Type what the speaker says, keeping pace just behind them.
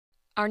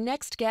Our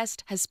next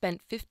guest has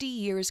spent 50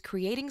 years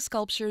creating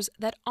sculptures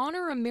that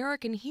honor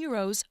American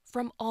heroes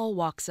from all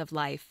walks of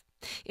life.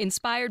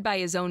 Inspired by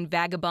his own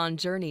vagabond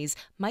journeys,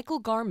 Michael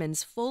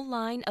Garman's full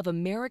line of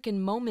American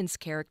Moments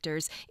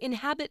characters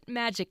inhabit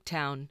Magic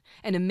Town,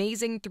 an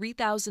amazing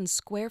 3,000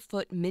 square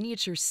foot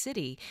miniature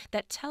city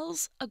that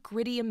tells a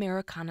gritty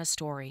Americana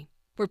story.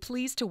 We're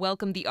pleased to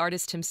welcome the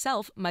artist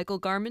himself, Michael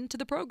Garman, to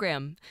the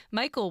program.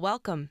 Michael,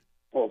 welcome.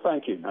 Well,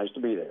 thank you. Nice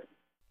to be there.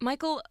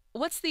 Michael,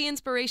 what's the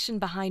inspiration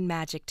behind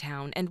Magic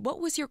Town, and what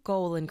was your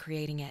goal in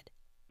creating it?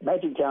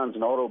 Magic Town's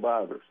an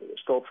autobiography, a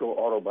sculptural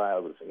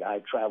autobiography.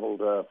 I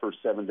traveled for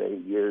 7 to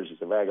 8 years as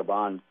a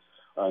vagabond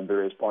in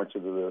various parts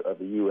of the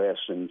U.S.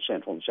 and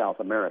Central and South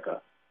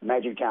America.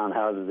 Magic Town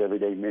houses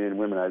everyday men and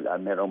women I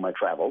met on my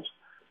travels.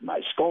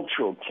 My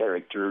sculptural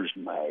characters,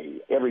 my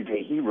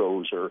everyday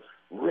heroes are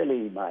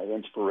really my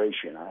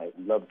inspiration. I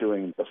love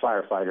doing the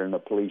firefighter and the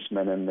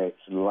policeman and the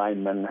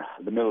lineman,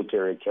 the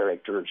military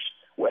characters,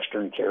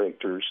 Western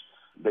characters.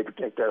 They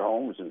protect their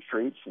homes and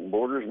streets and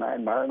borders, and I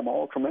admire them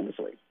all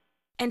tremendously.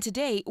 And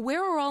today,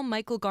 where are all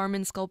Michael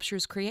Garman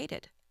sculptures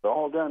created? They're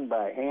all done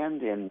by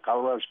hand in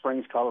Colorado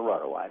Springs,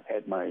 Colorado. I've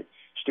had my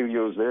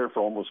studios there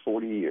for almost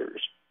 40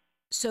 years.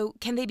 So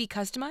can they be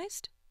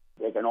customized?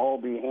 They can all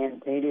be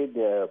hand-painted,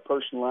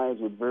 personalized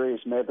with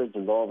various methods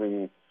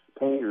involving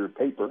paint or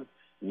paper.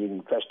 You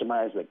can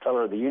customize the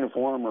color of the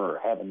uniform or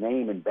have a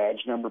name and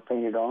badge number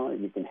painted on it.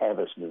 You can have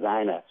us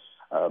design a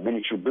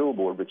miniature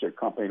billboard with your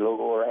company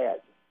logo or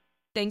ad.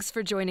 Thanks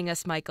for joining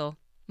us, Michael.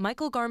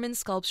 Michael Garman's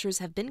sculptures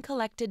have been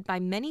collected by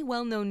many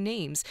well-known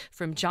names,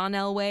 from John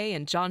Elway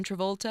and John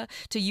Travolta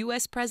to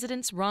U.S.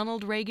 Presidents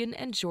Ronald Reagan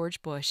and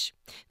George Bush.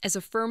 As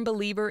a firm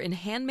believer in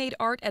handmade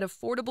art at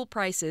affordable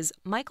prices,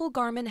 Michael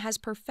Garman has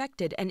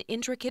perfected an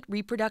intricate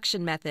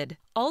reproduction method.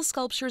 All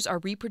sculptures are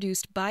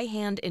reproduced by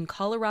hand in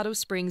Colorado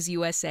Springs,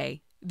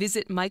 USA.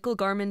 Visit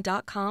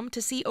michaelgarman.com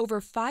to see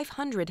over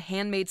 500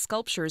 handmade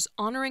sculptures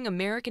honoring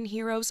American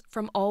heroes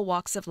from all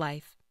walks of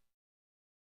life.